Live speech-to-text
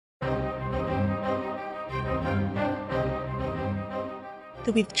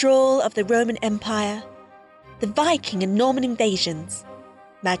the withdrawal of the Roman Empire, the Viking and Norman invasions,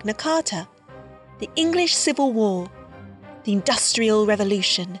 Magna Carta, the English Civil War, the Industrial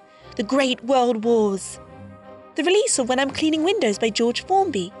Revolution, the Great World Wars, the release of When I'm Cleaning Windows by George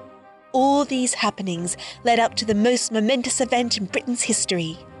Formby. All these happenings led up to the most momentous event in Britain's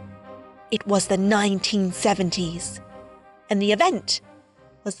history. It was the 1970s, and the event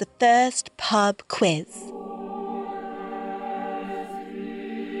was the first pub quiz.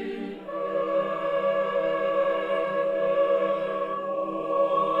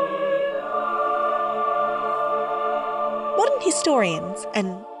 Modern historians,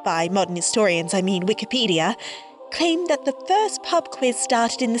 and by modern historians I mean Wikipedia, claim that the first pub quiz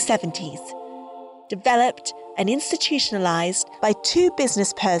started in the 70s, developed and institutionalised by two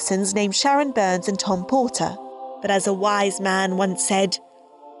business persons named Sharon Burns and Tom Porter. But as a wise man once said,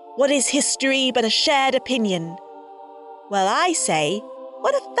 "What is history but a shared opinion?" Well, I say,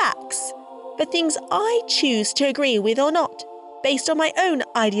 what are facts for things I choose to agree with or not, based on my own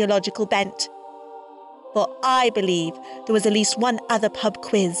ideological bent? For I believe there was at least one other pub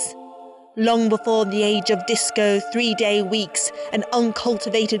quiz, long before the age of disco, 3-day weeks, and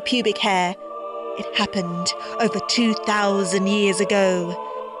uncultivated pubic hair. It happened over 2,000 years ago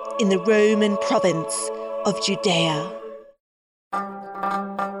in the Roman province of Judea.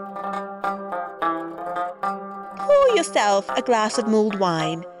 Pour yourself a glass of mulled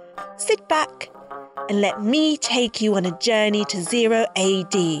wine, sit back, and let me take you on a journey to 0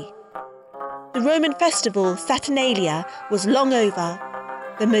 AD. The Roman festival, Saturnalia, was long over.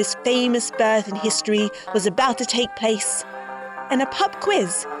 The most famous birth in history was about to take place, and a pub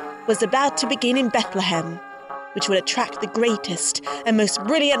quiz was about to begin in Bethlehem, which would attract the greatest and most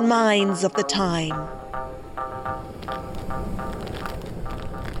brilliant minds of the time.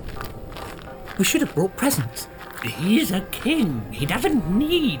 We should have brought presents. He's a king. He doesn't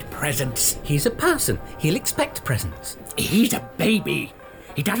need presents. He's a person. He'll expect presents. He's a baby.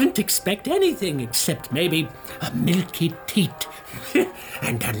 He doesn't expect anything except maybe a milky teat.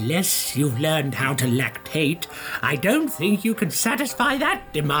 And unless you've learned how to lactate, I don't think you can satisfy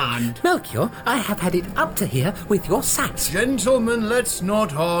that demand. Melchior, I have had it up to here with your sass. Gentlemen, let's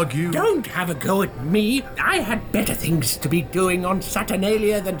not argue. Don't have a go at me. I had better things to be doing on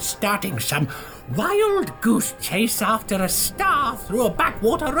Saturnalia than starting some wild goose chase after a star through a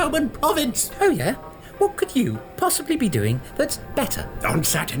backwater Roman province. Oh, yeah? What could you possibly be doing that's better? On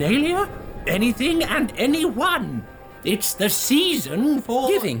Saturnalia? Anything and anyone. It's the season for...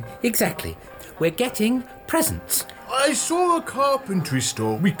 Giving, exactly. We're getting presents. I saw a carpentry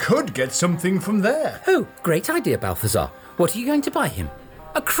store. We could get something from there. Oh, great idea, Balthazar. What are you going to buy him?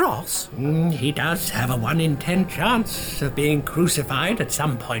 A cross? He does have a 1 in 10 chance of being crucified at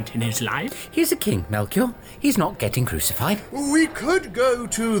some point in his life. He's a king, Melchior. He's not getting crucified. We could go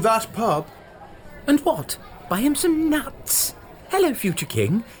to that pub. And what? Buy him some nuts. Hello, future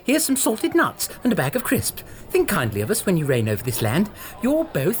king. Here's some salted nuts and a bag of crisps. Think kindly of us when you reign over this land. You're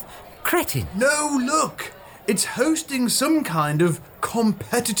both cretins. No, look. It's hosting some kind of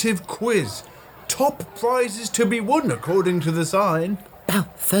competitive quiz. Top prizes to be won, according to the sign.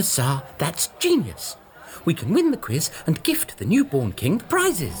 Balthazar, that's genius. We can win the quiz and gift the newborn king the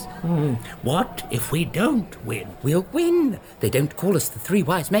prizes. What if we don't win? We'll win. They don't call us the 3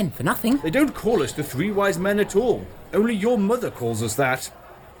 wise men for nothing. They don't call us the 3 wise men at all. Only your mother calls us that.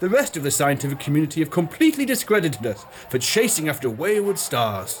 The rest of the scientific community have completely discredited us for chasing after wayward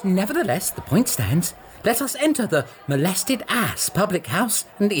stars. Nevertheless, the point stands. Let us enter the Molested Ass public house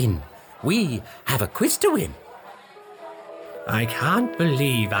and inn. We have a quiz to win. I can't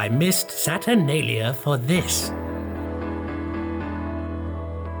believe I missed Saturnalia for this.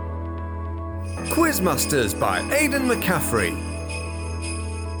 Quizmasters by Aidan McCaffrey.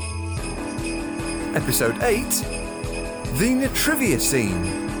 Episode 8, The Natrivia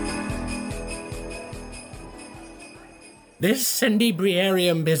Scene. This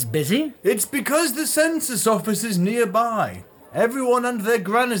inebriarium is busy? It's because the census office is nearby. Everyone and their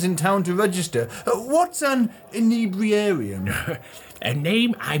gran is in town to register. What's an inebriarium? A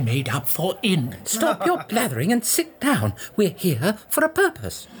name I made up for inn. Stop your blathering and sit down. We're here for a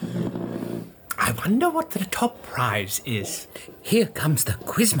purpose. I wonder what the top prize is. Here comes the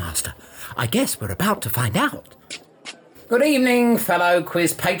quizmaster. I guess we're about to find out. Good evening, fellow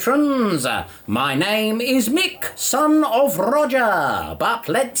quiz patrons. My name is Mick, son of Roger, but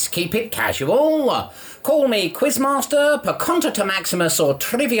let's keep it casual. Call me Quizmaster, per contra maximus or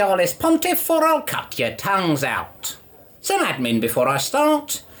trivialis pontiff, or I'll cut your tongues out. Some admin before I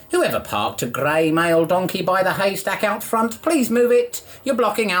start. Whoever parked a grey male donkey by the haystack out front, please move it. You're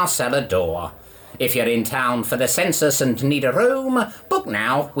blocking our cellar door. If you're in town for the census and need a room, book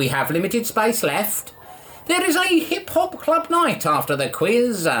now. We have limited space left. There is a hip-hop club night after the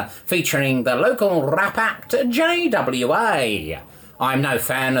quiz, featuring the local rap act JWA. I'm no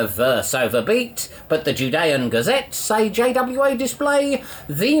fan of verse over beat, but the Judean Gazette say JWA display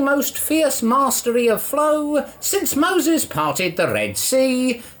the most fierce mastery of flow since Moses parted the Red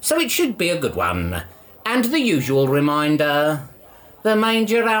Sea, so it should be a good one. And the usual reminder, the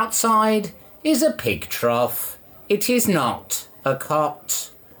manger outside is a pig trough. It is not a cot.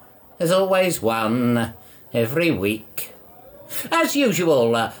 There's always one every week. As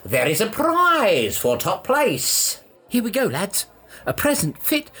usual, there is a prize for top place. Here we go, lads. A present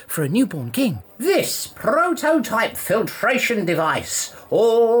fit for a newborn king. This prototype filtration device,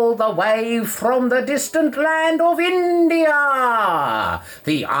 all the way from the distant land of India.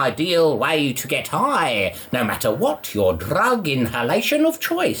 The ideal way to get high, no matter what your drug inhalation of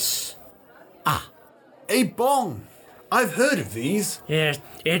choice. A bong. I've heard of these. Yes,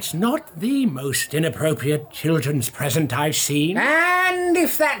 it's not the most inappropriate children's present I've seen. And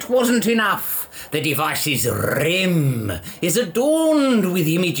if that wasn't enough, the device's rim is adorned with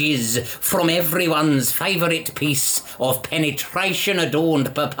images from everyone's favourite piece of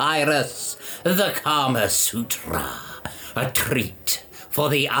penetration-adorned papyrus, the Kama Sutra. A treat for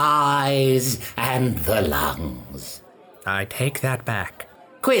the eyes and the lungs. I take that back.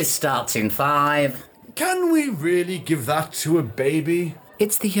 Quiz starts in 5. Can we really give that to a baby?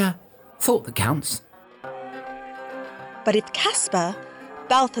 It's the thought that counts. But if Caspar,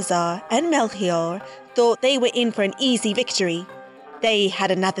 Balthazar, and Melchior thought they were in for an easy victory, they had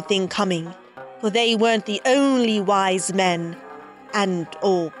another thing coming, for they weren't the only wise men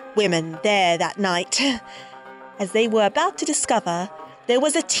or women there that night. As they were about to discover, there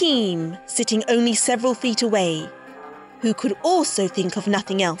was a team sitting only several feet away who could also think of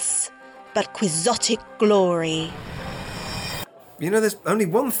nothing else but quixotic glory. You know, there's only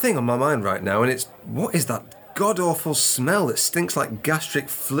one thing on my mind right now, and it's, what is that god-awful smell that stinks like gastric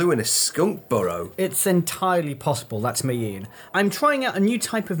flu in a skunk burrow? It's entirely possible that's me, Ian. I'm trying out a new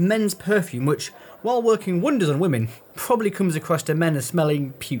type of men's perfume which, while working wonders on women, probably comes across to men as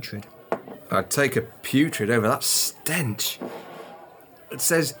smelling putrid. I'd take a putrid over that stench. It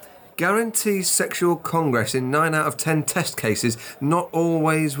says, guarantees sexual congress in 9 out of 10 test cases, not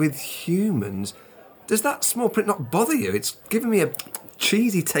always with humans. Does that small print not bother you? It's giving me a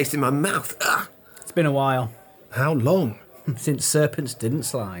cheesy taste in my mouth. Ugh. It's been a while. How long? Since serpents didn't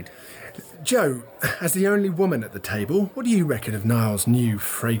slide. Joe, as the only woman at the table, what do you reckon of Niall's new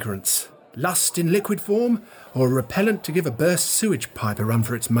fragrance? Lust in liquid form, or a repellent to give a burst sewage pipe a run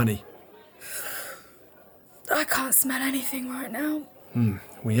for its money? I can't smell anything right now.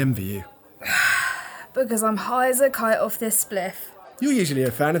 We envy you. Because I'm high as a kite off this spliff. You're usually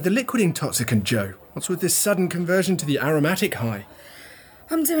a fan of the liquid intoxicant, Joe. What's with this sudden conversion to the aromatic high?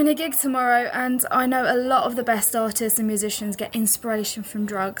 I'm doing a gig tomorrow, and I know a lot of the best artists and musicians get inspiration from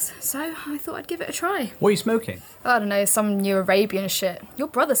drugs, so I thought I'd give it a try. What are you smoking? I don't know, some new Arabian shit. Your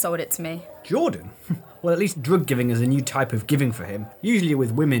brother sold it to me. Jordan? Well, at least drug giving is a new type of giving for him. Usually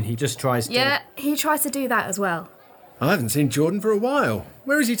with women, he just tries to... Yeah, he tries to do that as well. I haven't seen Jordan for a while.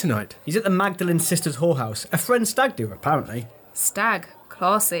 Where is he tonight? He's at the Magdalene Sisters whorehouse. A friend's stag do, apparently. Stag.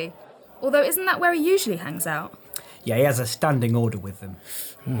 Classy. Although, isn't that where he usually hangs out? Yeah, he has a standing order with them.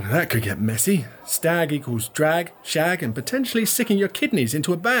 That could get messy. Stag equals drag, shag, and potentially sicking your kidneys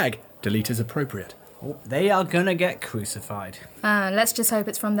into a bag. Delete as appropriate. Oh, they are gonna get crucified. Let's just hope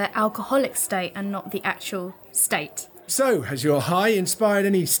it's from their alcoholic state and not the actual state. So, has your high inspired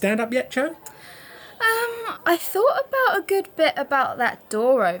any stand-up yet, Joe? I thought about a good bit about that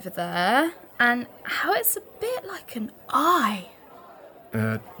door over there, and how it's a bit like an eye.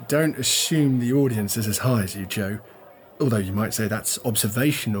 Don't assume the audience is as high as you, Joe. Although you might say that's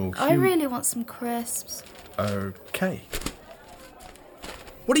observational. I really want some crisps. Okay.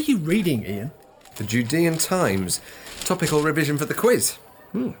 What are you reading, Ian? The Judean Times. Topical revision for the quiz.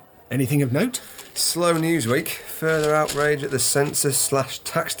 Anything of note? Slow news week. Further outrage at the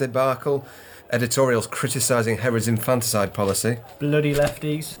census/tax debacle. Editorials criticising Herod's infanticide policy. Bloody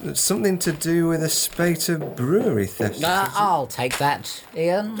lefties. It's something to do with a spate of brewery thefts. I'll take that,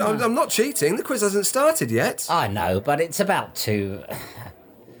 Ian. I'm not cheating. The quiz hasn't started yet. I know, but it's about to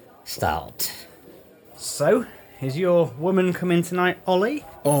start. So, is your woman coming tonight, Ollie?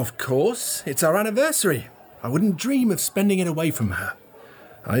 Of course. It's our anniversary. I wouldn't dream of spending it away from her.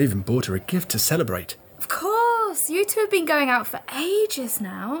 I even bought her a gift to celebrate. Of course. You two have been going out for ages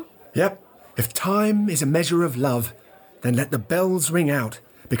now. Yep. If time is a measure of love, then let the bells ring out,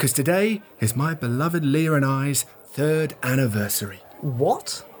 because today is my beloved Leah and I's 3rd anniversary.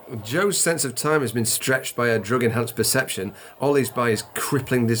 What? Joe's sense of time has been stretched by her drug-enhanced perception. Ollie's by his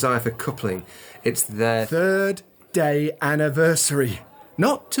crippling desire for coupling. It's their... 3rd day anniversary.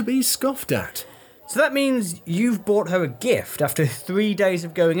 Not to be scoffed at. So that means you've bought her a gift after 3 days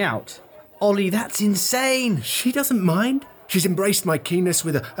of going out? Ollie, that's insane. She doesn't mind. She's embraced my keenness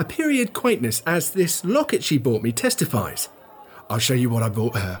with a period quaintness, as this locket she bought me testifies. I'll show you what I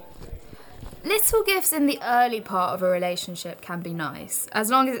bought her. Little gifts in the early part of a relationship can be nice, as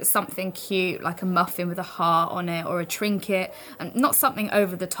long as it's something cute, like a muffin with a heart on it, or a trinket, and not something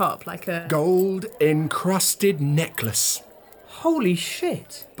over the top, like a... Gold encrusted necklace. Holy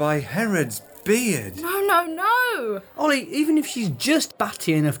shit. By Herod's beard. No! Ollie, even if she's just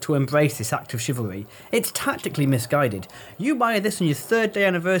batty enough to embrace this act of chivalry, it's tactically misguided. You buy her this on your 3rd day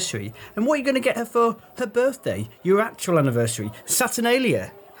anniversary, and what are you going to get her for her birthday, your actual anniversary,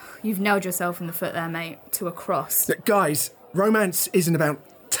 Saturnalia? You've nailed yourself in the foot there, mate, to a cross. Guys, romance isn't about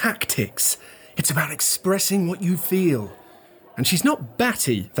tactics. It's about expressing what you feel. And she's not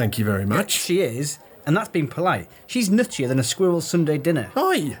batty, thank you very much. She is, and that's being polite. She's nuttier than a squirrel's Sunday dinner.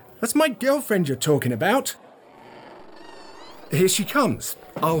 Oi, that's my girlfriend you're talking about. Here she comes.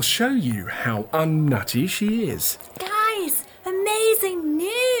 I'll show you how unnutty she is. Guys, amazing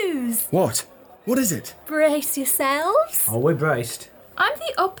news! What? What is it? Brace yourselves. Oh, we're braced. I'm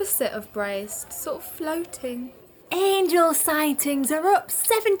the opposite of braced, sort of floating. Angel sightings are up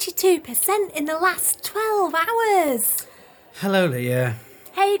 72% in the last 12 hours. Hello, Leah.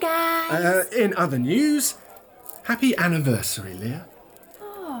 Hey, guys. In other news, happy anniversary, Leah.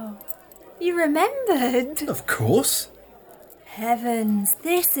 You remembered? Of course. Heavens,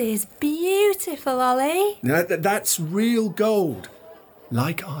 this is beautiful, Ollie. That's real gold.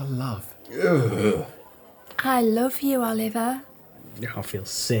 Like our love. Ugh. I love you, Oliver. I feel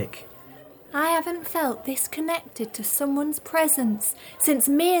sick. I haven't felt this connected to someone's presence since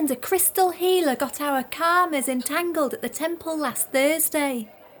me and a crystal healer got our karmas entangled at the temple last Thursday.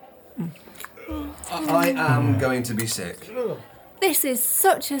 I am going to be sick. This is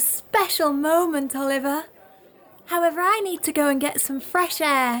such a special moment, Oliver. However, I need to go and get some fresh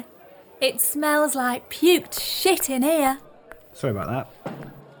air. It smells like puked shit in here. Sorry about that.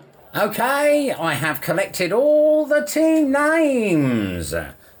 OK, I have collected all the team names.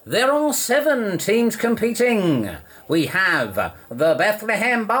 There are 7 teams competing. We have the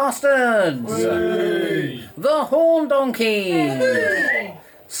Bethlehem Bastards, the Horn Donkeys,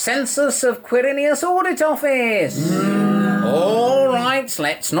 Census of Quirinius Audit Office. All right,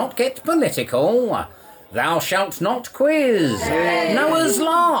 let's not get political. Thou shalt not quiz. Noah's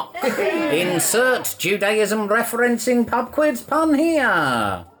Lock. Insert Judaism referencing pub quiz pun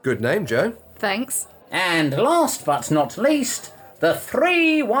here. Good name, Joe. Thanks. And last but not least, the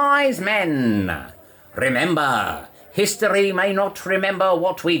 3 wise men. Remember, history may not remember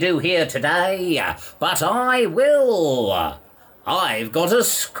what we do here today, but I will. I've got a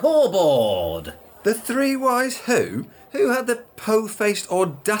scoreboard. The 3 wise who? Who had the po-faced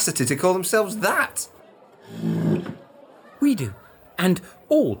audacity to call themselves that? We do, and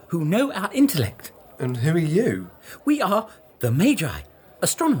all who know our intellect. And who are you? We are the Magi,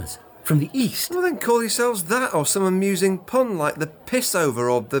 astronomers from the East. Well, then call yourselves that, or some amusing pun like the piss-over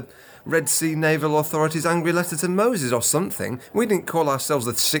or the Red Sea Naval Authority's angry letter to Moses or something. We didn't call ourselves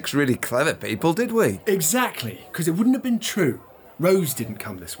the 6 really clever people, did we? Exactly, because it wouldn't have been true. Rose didn't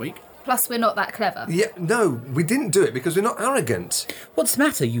come this week. Plus, we're not that clever. Yeah, no, we didn't do it because we're not arrogant. What's the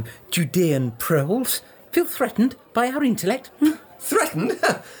matter, you Judean proles? Feel threatened by our intellect? Threatened?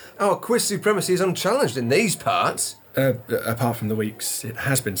 Our quiz supremacy is unchallenged in these parts. Apart from the weeks, it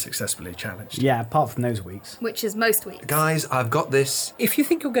has been successfully challenged. Yeah, apart from those weeks. Which is most weeks. Guys, I've got this. If you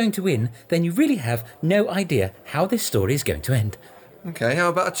think you're going to win, then you really have no idea how this story is going to end. Okay, how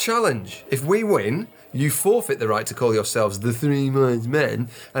about a challenge? If we win, you forfeit the right to call yourselves the 3 wise men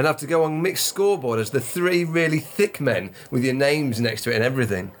and have to go on mixed scoreboard as the 3 really thick men with your names next to it and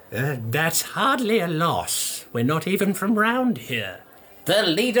everything. That's hardly a loss. We're not even from round here. The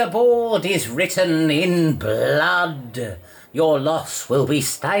leaderboard is written in blood. Your loss will be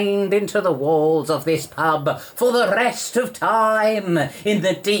stained into the walls of this pub for the rest of time in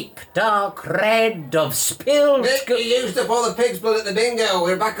the deep, dark red of spilled... Nick, you used up all the pig's blood at the bingo.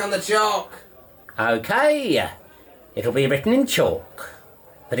 We're back on the chalk. OK, it'll be written in chalk,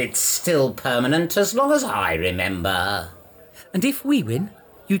 but it's still permanent as long as I remember. And if we win,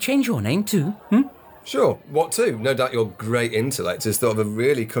 you change your name too, Sure, what to? No doubt your great intellect has thought of a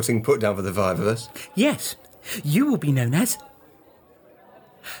really cutting put-down for the 5 of us. Yes, you will be known as...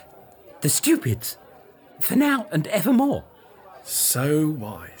 the Stupids. For now and evermore. So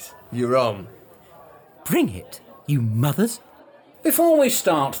wise. You're on. Bring it, you mothers. Before we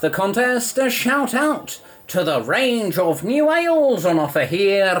start the contest, a shout out to the range of new ales on offer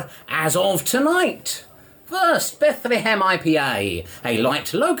here as of tonight. First, Bethlehem IPA, a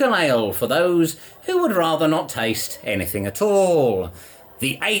light local ale for those who would rather not taste anything at all.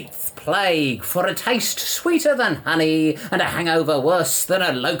 The Eighth Plague, for a taste sweeter than honey and a hangover worse than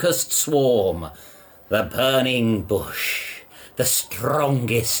a locust swarm. The Burning Bush, the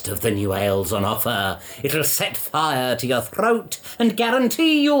strongest of the new ales on offer. It'll set fire to your throat and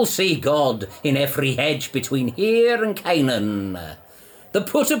guarantee you'll see God in every hedge between here and Canaan. The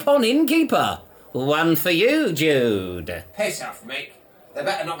Put Upon Innkeeper, one for you, Jude. Piss off, Mick. They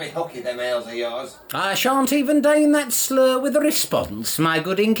better not be hooky, them ales of yours. I shan't even deign that slur with a response, my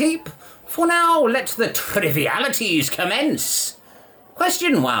good innkeep. For now, let the trivialities commence.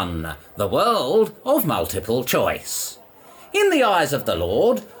 Question 1. The world of multiple choice. In the eyes of the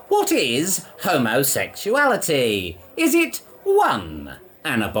Lord, what is homosexuality? Is it 1.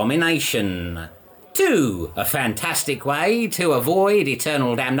 An abomination? 2. A fantastic way to avoid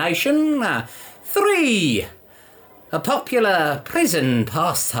eternal damnation? 3. A popular prison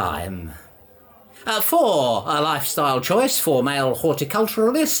pastime? 4. A lifestyle choice for male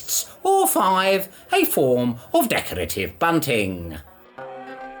horticulturalists? Or 5. A form of decorative bunting?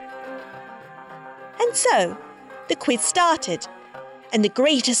 And so, the quiz started, and the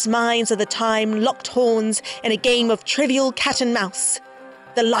greatest minds of the time locked horns in a game of trivial cat and mouse,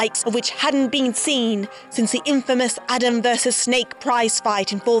 the likes of which hadn't been seen since the infamous Adam versus Snake prize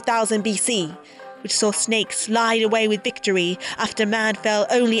fight in 4000 BC, which saw Snake slide away with victory after man fell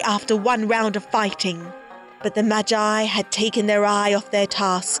only after one round of fighting. But the Magi had taken their eye off their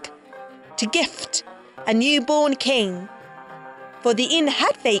task, to gift a newborn king. For the inn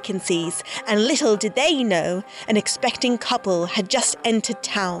had vacancies, and little did they know an expecting couple had just entered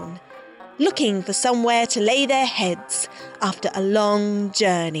town, looking for somewhere to lay their heads after a long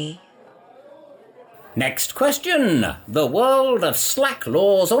journey. Next question. The world of slack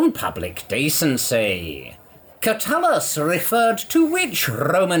laws on public decency. Catullus referred to which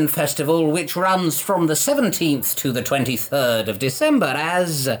Roman festival which runs from the 17th to the 23rd of December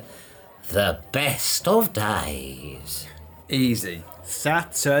as the best of days? Easy.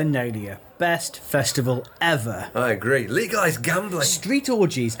 Saturnalia. Best festival ever. I agree. Legalise gambling. Street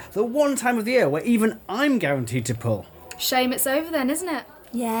orgies. The one time of the year where even I'm guaranteed to pull. Shame it's over then, isn't it?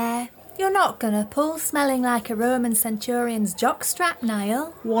 Yeah, you're not gonna pull smelling like a Roman centurion's jockstrap,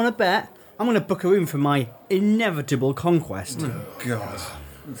 Niall. Wanna bet? I'm gonna book a room for my inevitable conquest. Oh, God.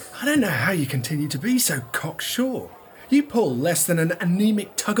 I don't know how you continue to be so cocksure. You pull less than an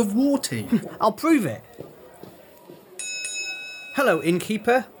anemic tug-of-war team. I'll prove it. Hello,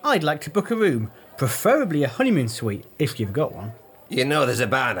 innkeeper. I'd like to book a room, preferably a honeymoon suite, if you've got one. You know there's a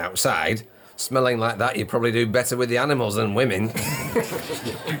barn outside. Smelling like that, you probably do better with the animals than women.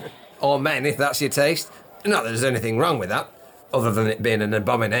 Or men, if that's your taste. Not that there's anything wrong with that, other than it being an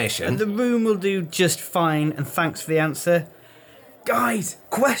abomination. And the room will do just fine, and thanks for the answer. Guys,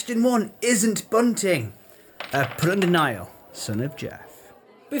 question 1 isn't bunting. Put it under Niall, son of Jeff.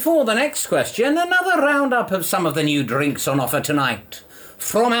 Before the next question, another roundup of some of the new drinks on offer tonight.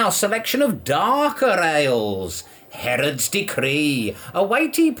 From our selection of darker ales, Herod's Decree, a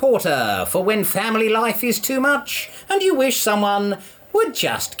weighty porter for when family life is too much and you wish someone would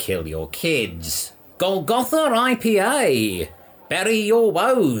just kill your kids. Golgotha IPA, bury your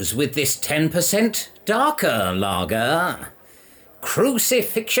woes with this 10% darker lager.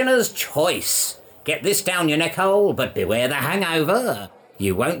 Crucifixioner's Choice, get this down your neck hole, but beware the hangover.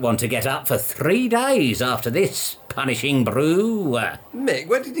 You won't want to get up for 3 days after this punishing brew. Mick,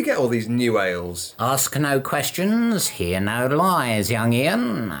 where did you get all these new ales? Ask no questions, hear no lies, young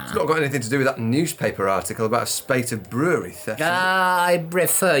Ian. It's not got anything to do with that newspaper article about a spate of brewery theft. I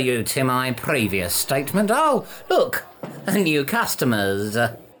refer you to my previous statement. Oh, look, new customers.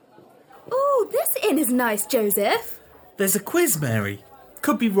 Oh, this inn is nice, Joseph. There's a quiz, Mary.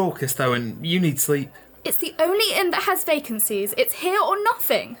 Could be raucous, though, and you need sleep. It's the only inn that has vacancies. It's here or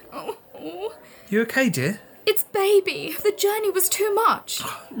nothing. Oh. You okay, dear? It's baby. The journey was too much.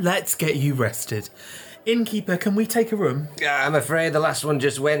 Let's get you rested. Innkeeper, can we take a room? I'm afraid the last one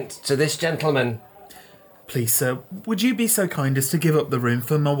just went to this gentleman. Please, sir, would you be so kind as to give up the room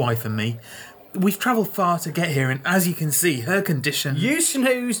for my wife and me? We've travelled far to get here, and as you can see, her condition... You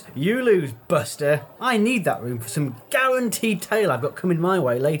snooze, you lose, Buster. I need that room for some guaranteed tale I've got coming my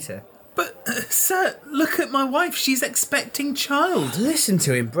way later. But, sir, look at my wife. She's expecting child. Listen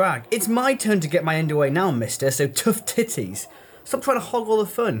to him brag. It's my turn to get my end away now, mister, so tough titties. Stop trying to hog all the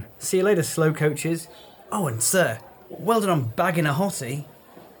fun. See you later, slow coaches. Oh, and sir, well done on bagging a hottie.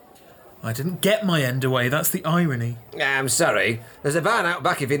 I didn't get my end away, that's the irony. I'm sorry. There's a barn out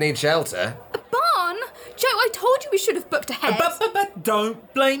back if you need shelter. A barn? Joe, I told you we should have booked ahead. But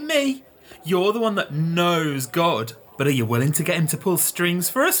don't blame me. You're the one that knows God. But are you willing to get him to pull strings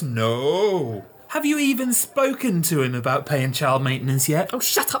for us? No. Have you even spoken to him about paying child maintenance yet? Oh,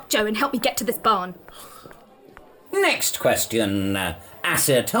 shut up, Joe, and help me get to this barn. Next question.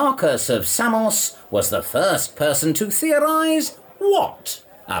 Asiotarchus of Samos was the first person to theorise what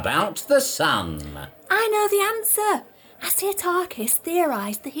about the sun? I know the answer. Asiotarchus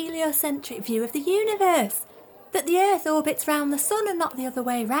theorised the heliocentric view of the universe. That the Earth orbits round the sun and not the other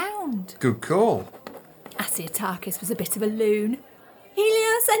way round. Good call. Asiotarchus was a bit of a loon.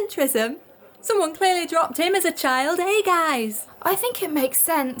 Heliocentrism? Someone clearly dropped him as a child, eh, guys? I think it makes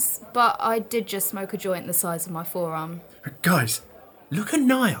sense, but I did just smoke a joint the size of my forearm. Guys, look at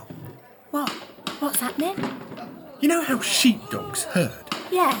Niall. What? What's happening? You know how sheepdogs herd?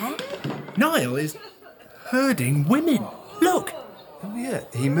 Yeah? Niall is herding women. Look. Oh, yeah,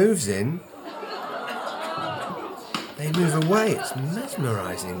 he moves in. They move away. It's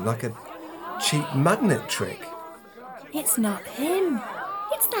mesmerising, like a cheap magnet trick. It's not him.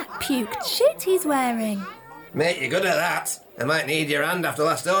 It's that puked shit he's wearing. Mate, you're good at that. I might need your hand after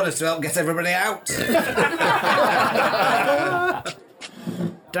last orders to help get everybody out.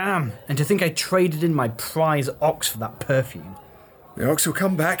 Damn, and to think I traded in my prize ox for that perfume. The ox will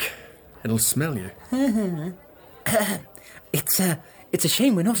come back. It'll smell you. It's a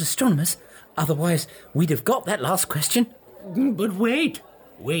shame we're not astronomers. Otherwise, we'd have got that last question. But wait,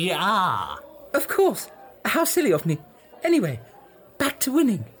 we are. Of course. How silly of me. Anyway, back to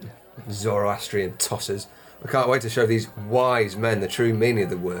winning. Zoroastrian tossers. I can't wait to show these wise men the true meaning of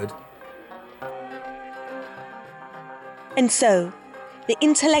the word. And so, the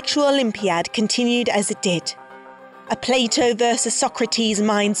intellectual Olympiad continued as it did. A Plato versus Socrates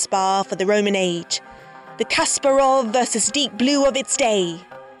mind spar for the Roman age. The Kasparov versus Deep Blue of its day.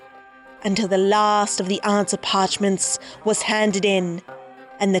 Until the last of the answer parchments was handed in,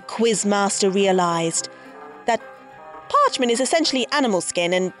 and the quizmaster realised that parchment is essentially animal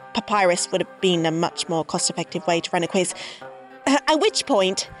skin, and papyrus would have been a much more cost-effective way to run a quiz. At which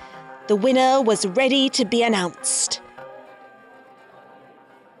point, the winner was ready to be announced.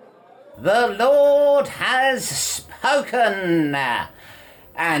 The Lord has spoken.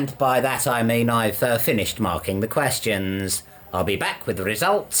 And by that I mean I've finished marking the questions. I'll be back with the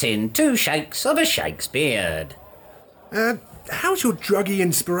results in 2 shakes of a Shakespeare. How's your druggy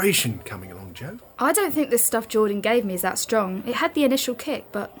inspiration coming along, Joe? I don't think this stuff Jordan gave me is that strong. It had the initial kick,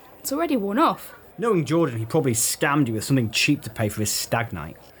 but it's already worn off. Knowing Jordan, he probably scammed you with something cheap to pay for his stag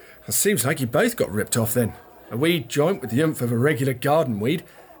night. It seems like you both got ripped off then. A weed joint with the oomph of a regular garden weed,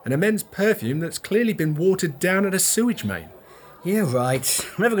 and a men's perfume that's clearly been watered down at a sewage main. Yeah, right.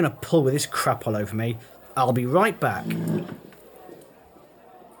 I'm never going to pull with this crap all over me. I'll be right back.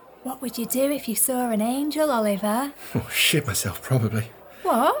 What would you do if you saw an angel, Oliver? Oh, shit myself, probably.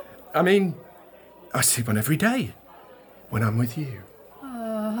 What? I mean, I see one every day. When I'm with you.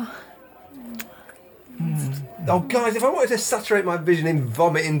 Oh. Oh, guys, if I wanted to saturate my vision in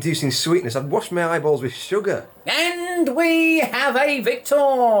vomit-inducing sweetness, I'd wash my eyeballs with sugar. And we have a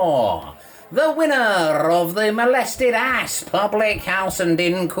victor! The winner of the Molested Ass Public House and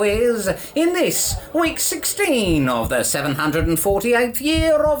Inn quiz in this week 16 of the 748th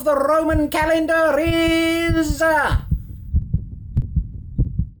year of the Roman calendar is... the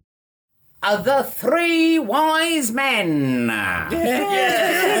 3 wise men.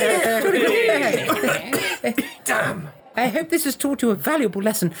 Damn. I hope this has taught you a valuable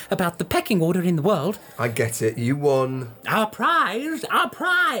lesson about the pecking order in the world. I get it. You won. Our prize, our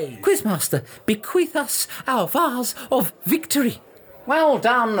prize. Quizmaster, bequeath us our vase of victory. Well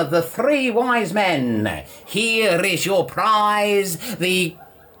done, the 3 wise men. Here is your prize, the...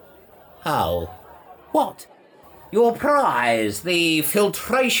 Oh. What? Your prize, the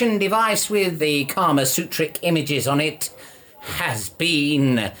filtration device with the Kama Sutric images on it, has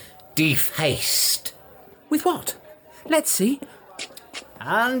been defaced. With what? Let's see.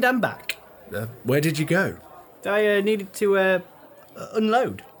 And I'm back. Where did you go? I needed to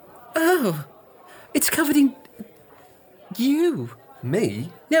unload. Oh, it's covered in... you. Me?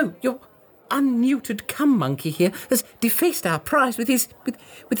 No, your unneutered cum monkey here has defaced our prize with his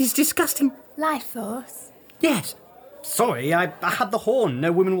disgusting... Life force? Yes. Sorry, I had the horn.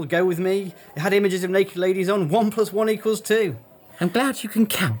 No women will go with me. It had images of naked ladies on. 1 + 1 = 2. I'm glad you can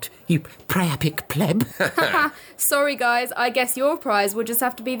count, you priapic pleb. Sorry, guys. I guess your prize would just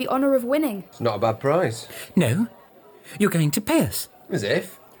have to be the honour of winning. It's not a bad prize. No, you're going to pay us. As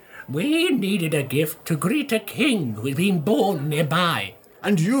if. We needed a gift to greet a king who's been born nearby.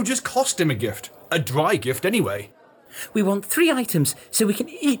 And you just cost him a gift. A dry gift anyway. We want 3 items so we can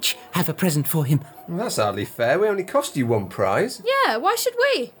each have a present for him. Well, that's hardly fair. We only cost you 1 prize. Yeah, why should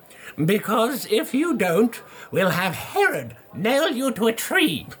we? Because if you don't, we'll have Herod nail you to a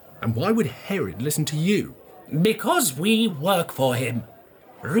tree. And why would Herod listen to you? Because we work for him.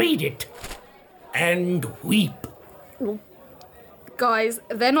 Read it. And weep. Guys,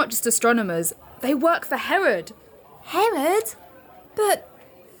 they're not just astronomers. They work for Herod. Herod? But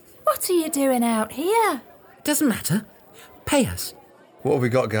what are you doing out here? Doesn't matter. Pay us. What have we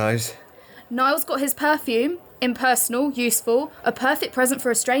got, guys? Niall's got his perfume. Impersonal, useful, a perfect present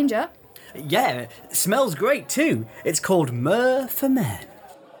for a stranger. Yeah, it smells great too. It's called Myrrh for Men.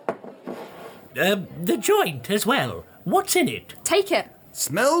 The joint as well. What's in it? Take it.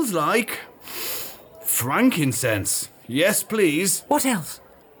 Smells like frankincense. Yes, please. What else?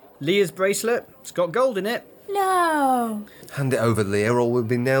 Leah's bracelet. It's got gold in it. No. Hand it over, Leah, or we'll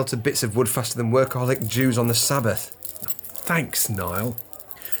be nailed to bits of wood faster than workaholic Jews on the Sabbath. Thanks, Niall.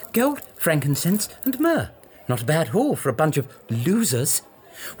 Gold, frankincense and myrrh. Not a bad haul for a bunch of losers.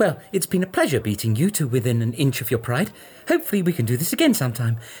 Well, it's been a pleasure beating you to within an inch of your pride. Hopefully we can do this again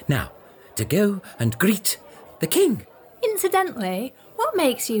sometime. Now, to go and greet the king. Incidentally, what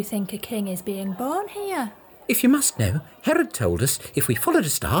makes you think a king is being born here? If you must know, Herod told us if we followed a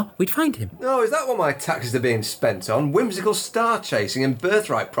star, we'd find him. Oh, is that what my taxes are being spent on? Whimsical star chasing and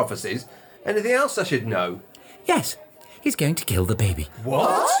birthright prophecies? Anything else I should know? Yes, he's going to kill the baby.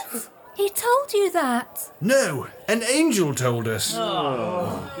 What? He told you that. No, an angel told us.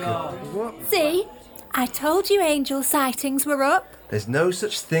 See? I told you angel sightings were up. There's no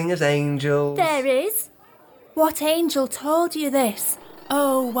such thing as angels. There is. What angel told you this?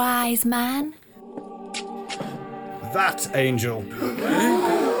 Oh, wise man. That angel.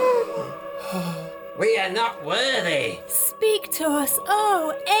 We are not worthy. Speak to us,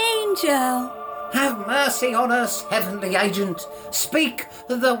 oh angel. Have mercy on us, heavenly agent. Speak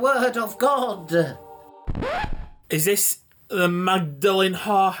the word of God. Is this the Magdalene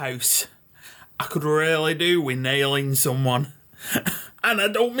Whorehouse? I could really do with nailing someone. And I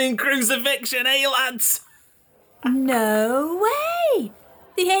don't mean crucifixion, eh, lads? No way.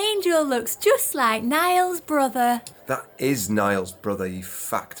 The angel looks just like Niall's brother. That is Niall's brother, you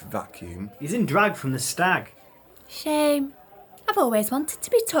fact vacuum. He's in drag from the stag. Shame. I've always wanted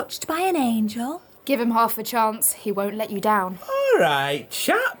to be touched by an angel. Give him half a chance. He won't let you down. All right,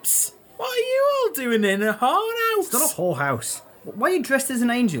 chaps. What are you all doing in a whorehouse? It's not a whorehouse. Why are you dressed as an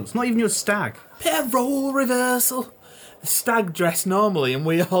angel? It's not even your stag. Bit of role reversal. The stag dressed normally and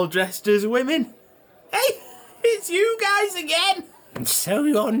we all dressed as women. Hey, it's you guys again. So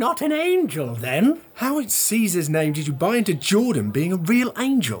you're not an angel, then? How in Caesar's name did you buy into Jordan being a real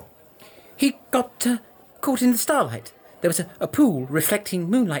angel? He got caught in the starlight. There was a pool reflecting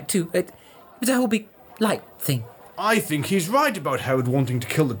moonlight too. It was a whole big light thing. I think he's right about Herod wanting to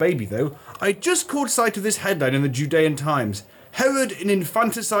kill the baby, though. I just caught sight of this headline in the Judean Times. Herod, an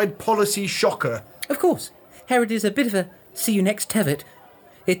infanticide policy shocker. Of course. Herod is a bit of a see-you-next Teviot.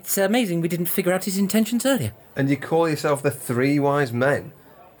 It's amazing we didn't figure out his intentions earlier. And you call yourself the 3 wise men?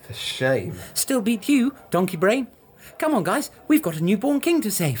 For shame. Still beat you, donkey brain. Come on, guys. We've got a newborn king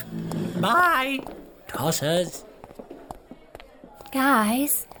to save. Bye, tossers.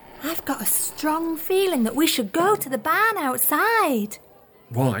 Guys, I've got a strong feeling that we should go to the barn outside.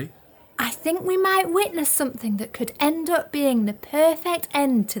 Why? I think we might witness something that could end up being the perfect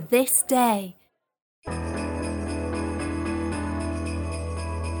end to this day.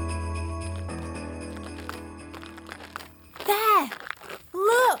 There!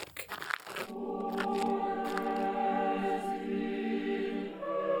 Look!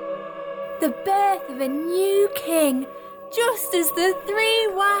 The birth of a new king, just as the 3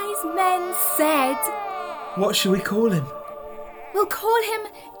 wise men said. What shall we call him? We'll call him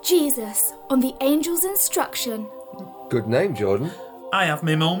Jesus on the angel's instruction. Good name, Jordan. I have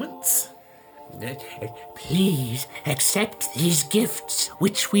my moments. Please accept these gifts,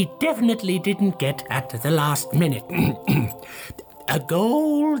 which we definitely didn't get at the last minute. A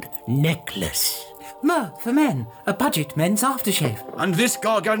gold necklace. Myrrh for men, a budget men's aftershave. And this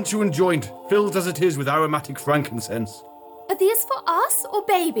gargantuan joint, filled as it is with aromatic frankincense. Are these for us or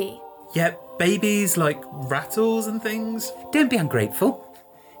baby? Yeah, babies like rattles and things. Don't be ungrateful.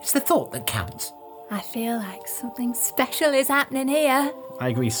 It's the thought that counts. I feel like something special is happening here. I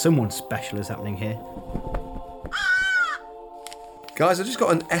agree, someone special is happening here. Guys, I just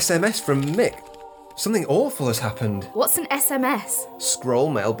got an SMS from Mick. Something awful has happened. What's an SMS? Scroll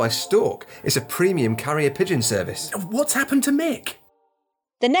mail by Stork. It's a premium carrier pigeon service. What's happened to Mick?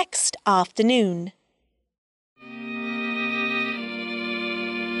 The next afternoon.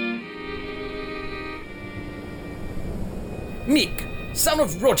 Mick, son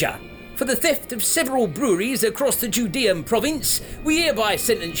of Roger, for the theft of several breweries across the Judean province, we hereby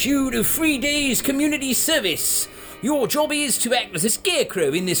sentence you to 3 days community service. Your job is to act as a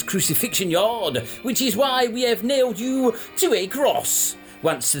scarecrow in this crucifixion yard, which is why we have nailed you to a cross.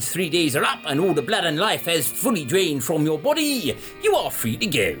 Once the 3 days are up and all the blood and life has fully drained from your body, you are free to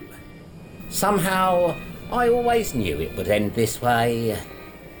go. Somehow, I always knew it would end this way.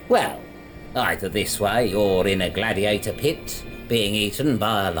 Well, either this way or in a gladiator pit, being eaten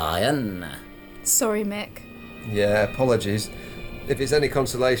by a lion. Sorry, Mick. Yeah, apologies. If it's any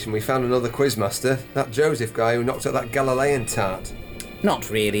consolation, we found another quizmaster, that Joseph guy who knocked up that Galilean tart. Not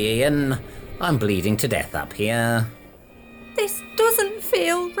really, Ian. I'm bleeding to death up here. This doesn't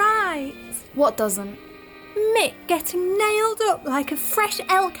feel right. What doesn't? Mick getting nailed up like a fresh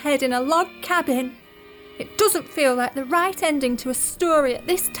elk head in a log cabin. It doesn't feel like the right ending to a story at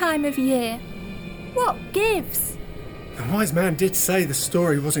this time of year. What gives? The wise man did say the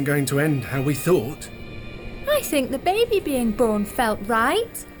story wasn't going to end how we thought. I think the baby being born felt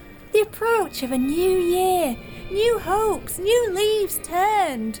right. The approach of a new year, new hopes, new leaves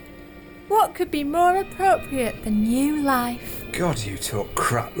turned. What could be more appropriate than new life? God, you talk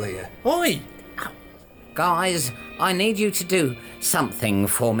crap, Leah. Oi! Guys, I need you to do something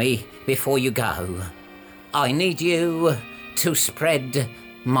for me before you go. I need you to spread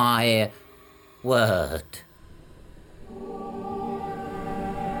my word.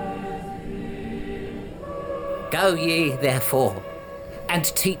 Go ye, therefore, and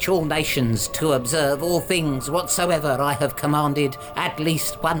teach all nations to observe all things whatsoever I have commanded at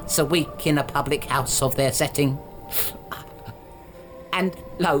least once a week in a public house of their setting. And,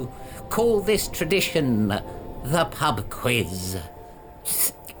 lo, call this tradition the pub quiz.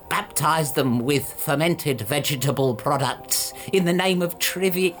 Baptise them with fermented vegetable products in the name of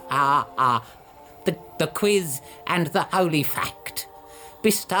trivia, the quiz and the holy fact.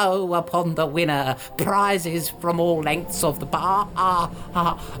 Bestow upon the winner prizes from all lengths of the bar,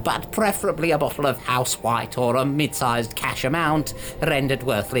 but preferably a bottle of house white or a mid-sized cash amount, rendered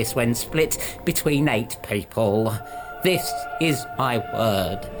worthless when split between 8 people. This is my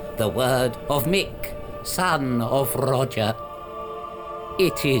word, the word of Mick, son of Roger.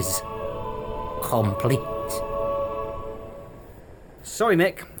 It is complete. Sorry,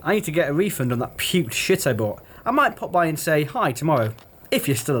 Mick. I need to get a refund on that puked shit I bought. I might pop by and say hi tomorrow, if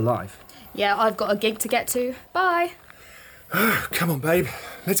you're still alive. Yeah, I've got a gig to get to. Bye. Come on, babe.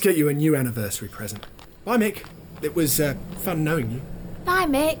 Let's get you a new anniversary present. Bye, Mick. It was fun knowing you. Bye,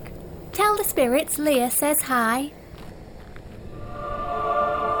 Mick. Tell the spirits Leah says hi.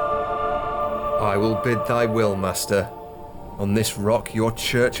 I will bid thy will, master. On this rock your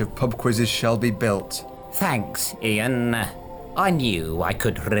church of pub quizzes shall be built. Thanks, Ian. I knew I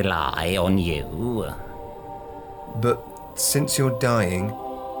could rely on you. But since you're dying,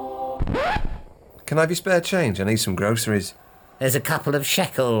 can I have your spare change? I need some groceries. There's a couple of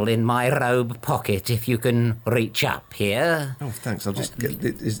shekel in my robe pocket if you can reach up here. Oh, thanks. I'll just get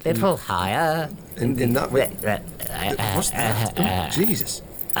it. Little higher. In that way. What's that? Oh, Jesus.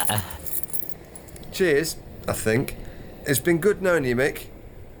 Cheers, I think. It's been good knowing you, Mick.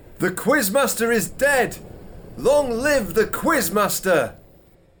 The Quizmaster is dead! Long live the Quizmaster!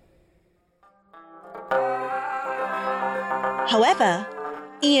 However,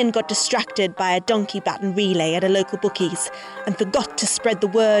 Ian got distracted by a donkey baton relay at a local bookies and forgot to spread the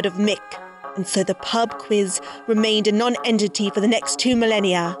word of Mick, and so the pub quiz remained a non-entity for the next 2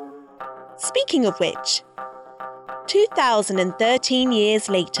 millennia. Speaking of which, 2013 years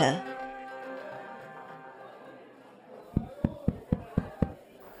later.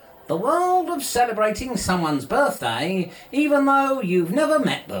 The world of celebrating someone's birthday, even though you've never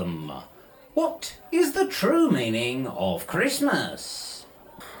met them. What is the true meaning of Christmas?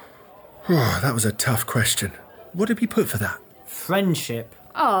 Oh, that was a tough question. What did we put for that? Friendship.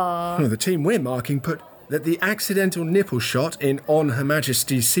 Aww. Well, the team we're marking put that the accidental nipple shot in On Her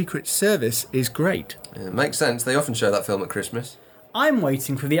Majesty's Secret Service is great. It makes sense. They often show that film at Christmas. I'm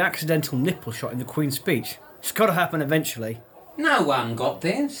waiting for the accidental nipple shot in the Queen's speech. It's got to happen eventually. No one got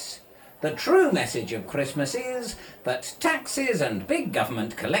this. The true message of Christmas is that taxes and big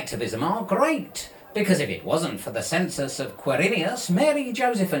government collectivism are great. Because if it wasn't for the census of Quirinius, Mary,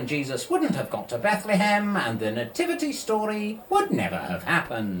 Joseph and Jesus wouldn't have got to Bethlehem and the nativity story would never have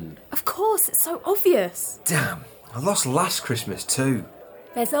happened. Of course, it's so obvious. Damn, I lost last Christmas too.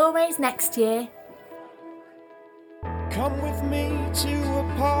 There's always next year. Come with me to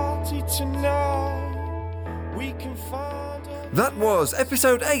a party tonight. We can find... That was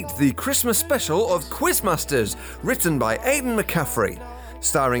episode 8, the Christmas special of Quizmasters, written by Aidan McCaffrey.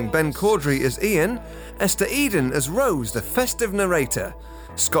 starring Ben Caudry as Ian, Esther Eden as Rose, the festive narrator,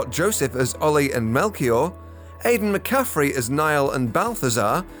 Scott Joseph as Ollie and Melchior, Aidan McCaffrey as Niall and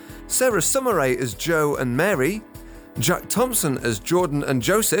Balthazar, Sarah Summeray as Joe and Mary, Jack Thompson as Jordan and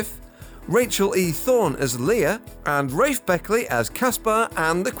Joseph, Rachel E. Thorne as Leah, and Rafe Beckley as Caspar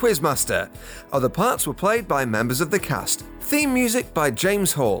and the Quizmaster. Other parts were played by members of the cast. Theme music by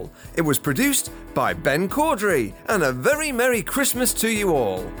James Hall. It was produced by Ben Caudry. And a very Merry Christmas to you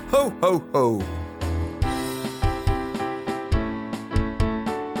all. Ho, ho, ho.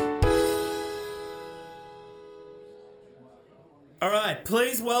 All right,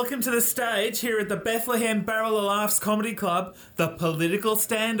 please welcome to the stage here at the Bethlehem Barrel of Laughs Comedy Club, the political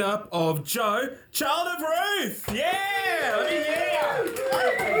stand-up of Joe, Child of Ruth. Yeah!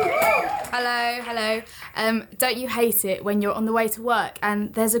 Hello. Don't you hate it when you're on the way to work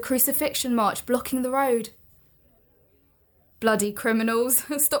and there's a crucifixion march blocking the road? Bloody criminals.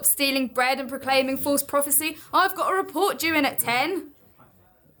 Stop stealing bread and proclaiming false prophecy. I've got a report due in at 10.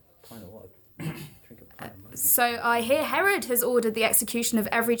 So I hear Herod has ordered the execution of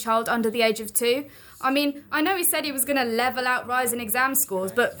every child under the age of 2. I mean, I know he said he was going to level out rising exam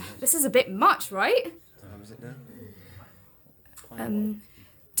scores, but this is a bit much, right? Is it now?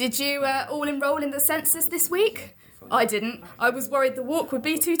 Did you all enrol in the census this week? I didn't. I was worried the walk would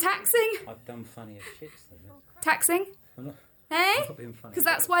be too taxing. I've done funny as chicks, though. Taxing? Eh? Because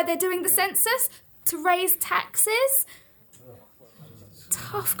that's why they're doing the census? To raise taxes?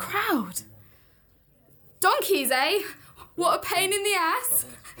 Tough crowd. Donkeys, eh? What a pain in the ass.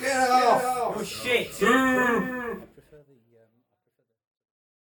 Get off! Oh, shit!